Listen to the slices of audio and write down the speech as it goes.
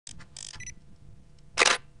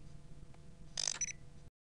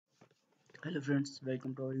Hello friends,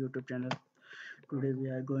 welcome to our YouTube channel. Today we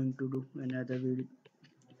are going to do another video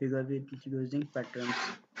figure with using patterns.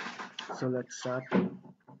 So let's start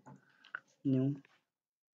new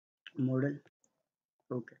model.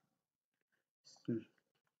 Okay. So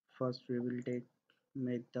first we will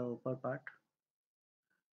make the upper part,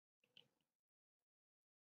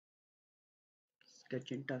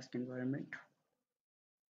 sketch in task environment.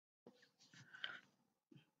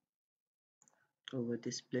 Over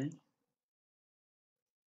this plane,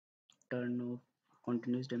 turn off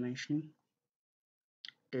continuous dimensioning,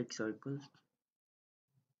 take circles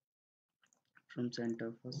from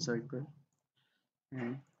center first circle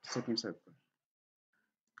and second circle.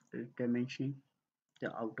 Dimensioning,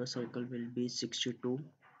 the outer circle will be 62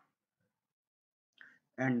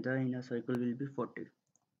 and the inner circle will be 40.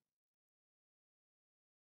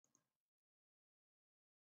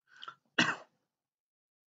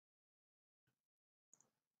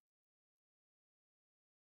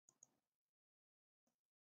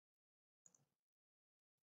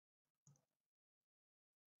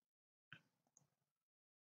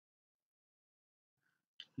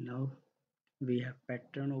 Now we have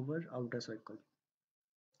pattern over outer circle,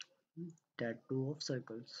 tattoo of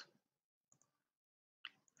circles,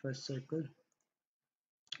 first circle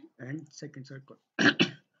and second circle.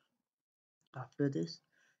 After this,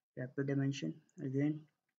 rapid dimension, again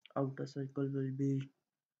outer circle will be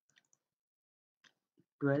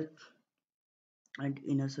 12 and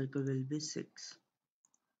inner circle will be 6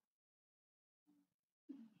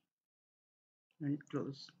 and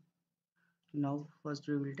close. Now first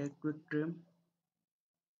we will take quick trim,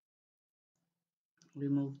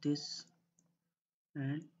 remove this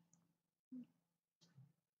and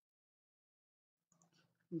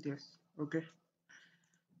this. Okay,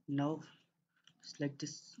 now select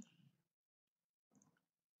this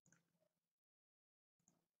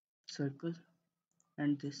circle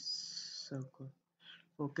and this circle.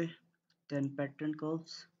 Okay, then pattern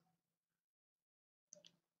curves,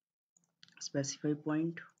 specify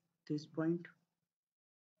point, this point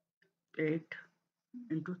 8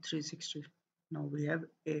 into 360. Now we have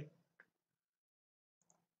 8.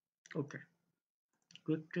 Okay,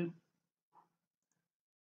 quick trim,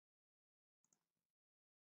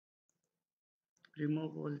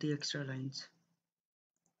 remove all the extra lines.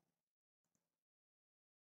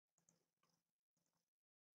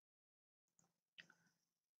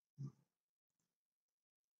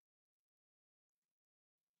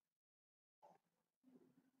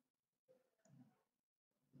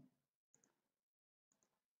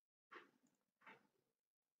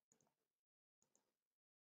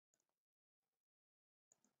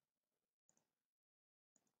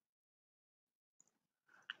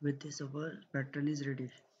 With this our pattern is ready.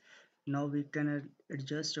 Now we can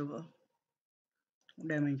adjust our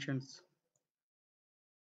dimensions.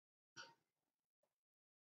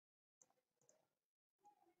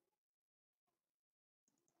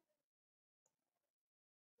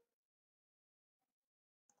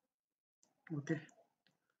 Okay,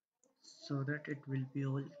 so that it will be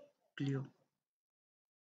all clear.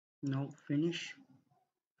 Now finish,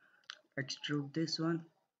 extrude this one.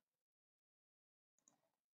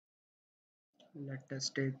 Let us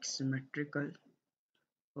take symmetrical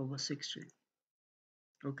over 60.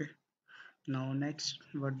 Okay, now next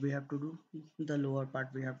what we have to do, the lower part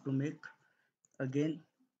we have to make. Again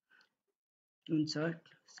insert,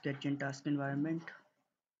 sketch in task environment,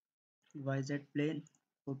 YZ plane.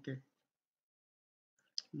 Okay,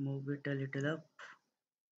 move it a little up,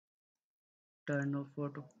 turn off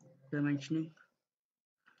auto dimensioning,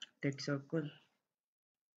 take circle,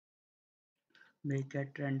 make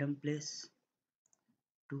at random place,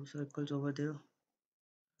 two circles over there,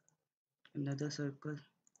 another circle.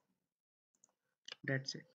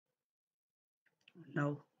 That's it.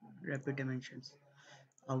 Now rapid dimensions,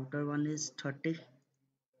 outer one is 30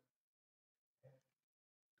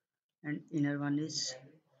 and inner one is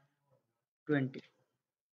 20.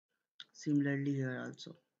 Similarly here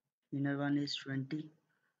also, inner one is 20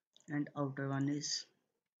 and outer one is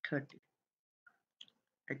 30.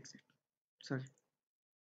 Exit. Sorry,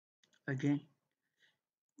 again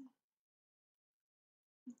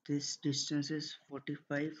this distance is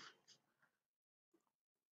 45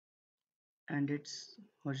 and its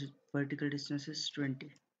vertical distance is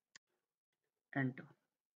 20. Enter.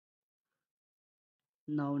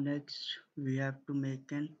 Now next we have to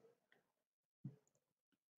make an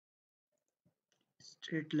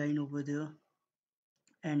straight line over there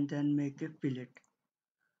and then make a fillet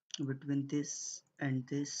between this and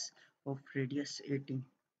this of radius 18.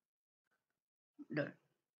 Done.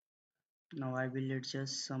 Now I will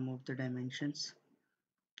adjust some of the dimensions.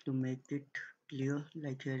 to make it clear,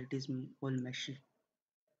 like here it is all meshy.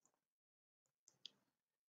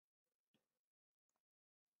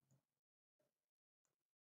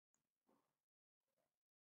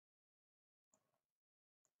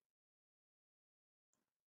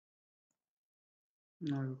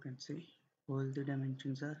 Now you can see all the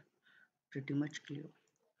dimensions are pretty much clear.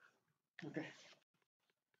 Okay,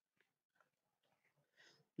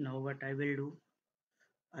 now what I will do,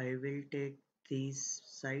 I will take this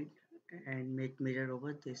side and make mirror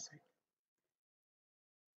over this side.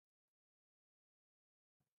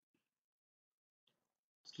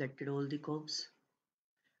 Selected all the curves.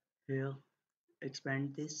 Here,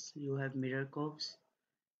 expand this. You have mirror curves.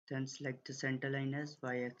 Then select the center line as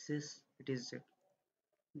y-axis. It is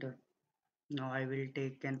done. Now I will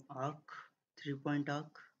take an arc, 3-point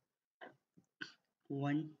arc.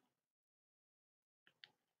 One,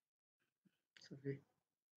 sorry,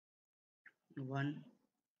 one,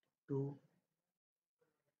 two,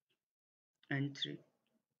 and three.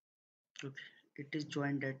 Okay, it is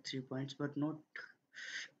joined at 3 points, but not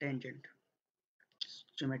tangent.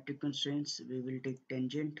 Geometric constraints. We will take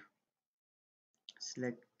tangent.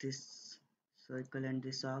 Select this circle and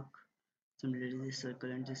this arc. Similarly, this circle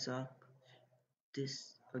and this arc.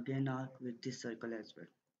 This again arc with this circle as well.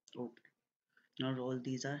 Okay. Now all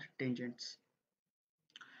these are tangents.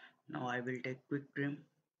 Now I will take quick trim,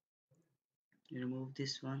 remove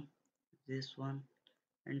this one,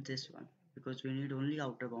 and this one because we need only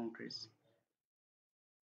outer boundaries.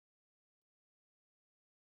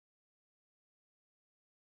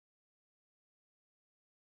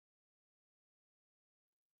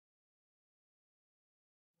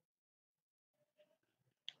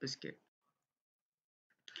 Escape.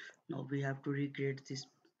 Now we have to recreate this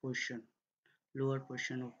portion, lower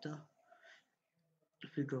portion of the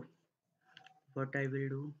figure. What I will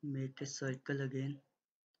do, make a circle again.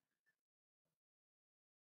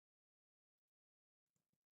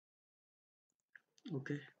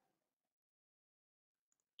 Okay,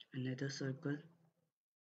 another circle.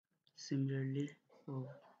 Similarly, oh,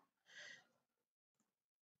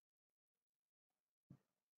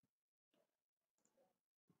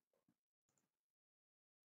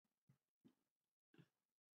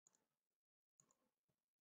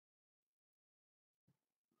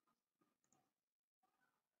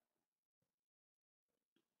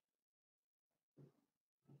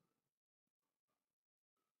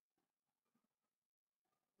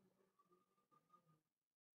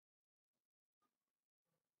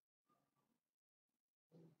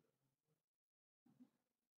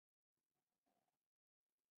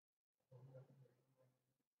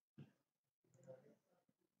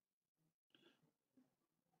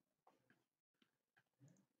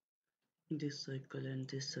 this circle and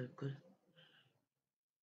this circle.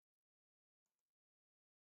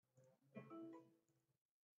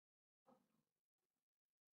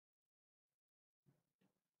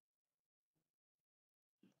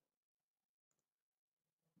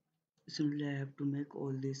 Simply I have to make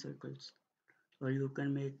all these circles, or you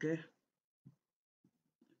can make a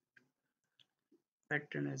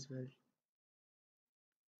pattern as well.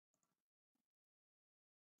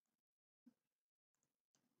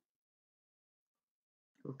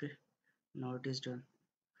 Okay, now it is done.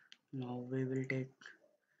 Now we will take,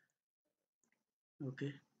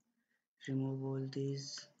 okay, remove all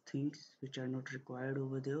these things which are not required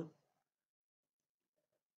over there.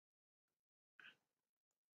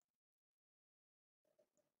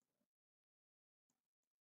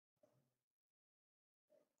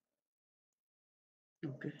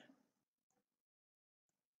 Okay,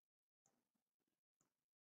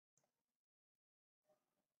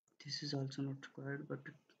 this is also not required, but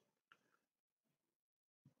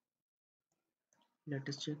let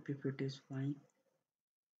us check if it is fine.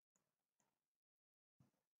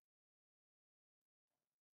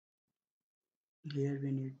 Here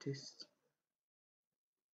we need this.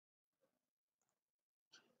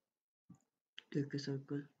 Take a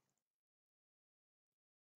circle.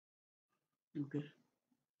 Okay,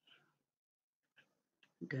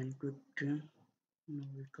 then quick trim. No,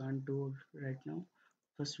 we can't do right now.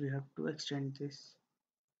 First we have to extend this.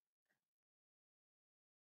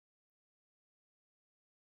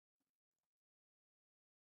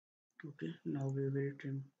 Okay, now we will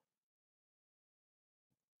trim.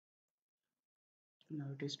 Now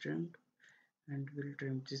it is trimmed, and we'll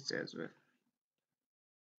trim this as well.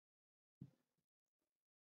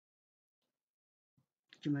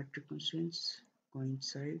 Geometric constraints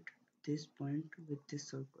coincide this point with this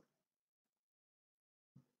circle.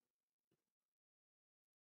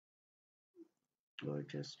 Or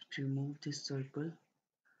just remove this circle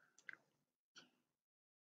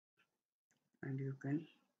and you can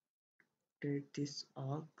take this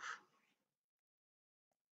arc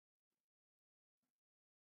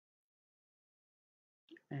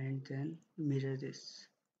and then mirror this.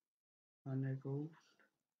 When I go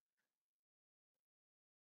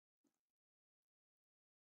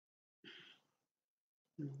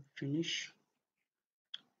finish,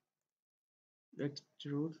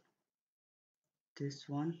 extrude, this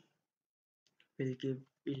one will give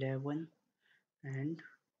 11 and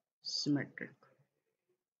symmetric.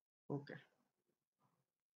 Okay,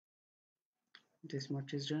 this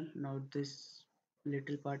much is done. Now this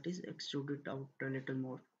little part is extruded out a little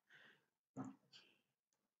more.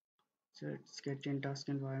 So let's get in task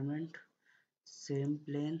environment, same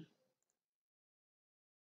plane,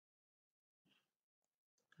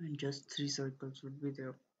 and just 3 circles would be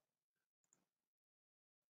there.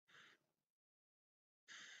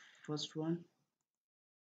 First one,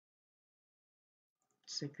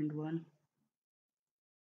 second one,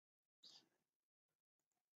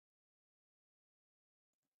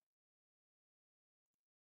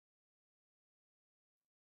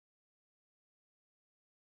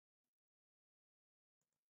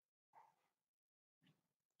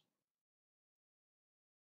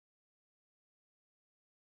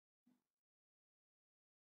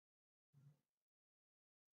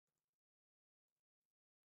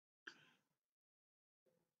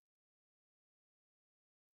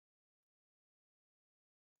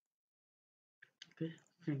 okay,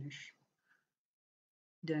 finish.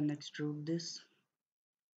 Then extrude this,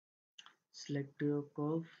 select your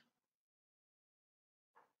curve.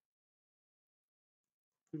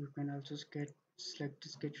 You can also select the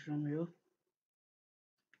sketch from here.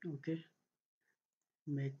 Okay,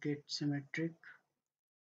 make it symmetric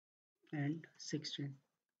and 16.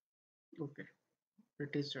 Okay,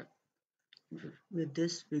 it is done. With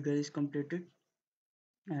this figure is completed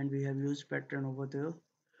and we have used pattern over there,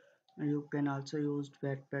 and you can also use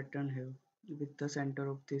that pattern here with the center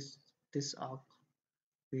of this arc.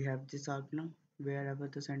 We have this arc now. Wherever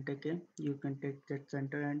the center came, you can take that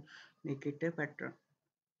center and make it a pattern.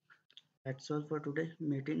 That's all for today.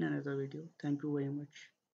 Meet in another video. Thank you very much.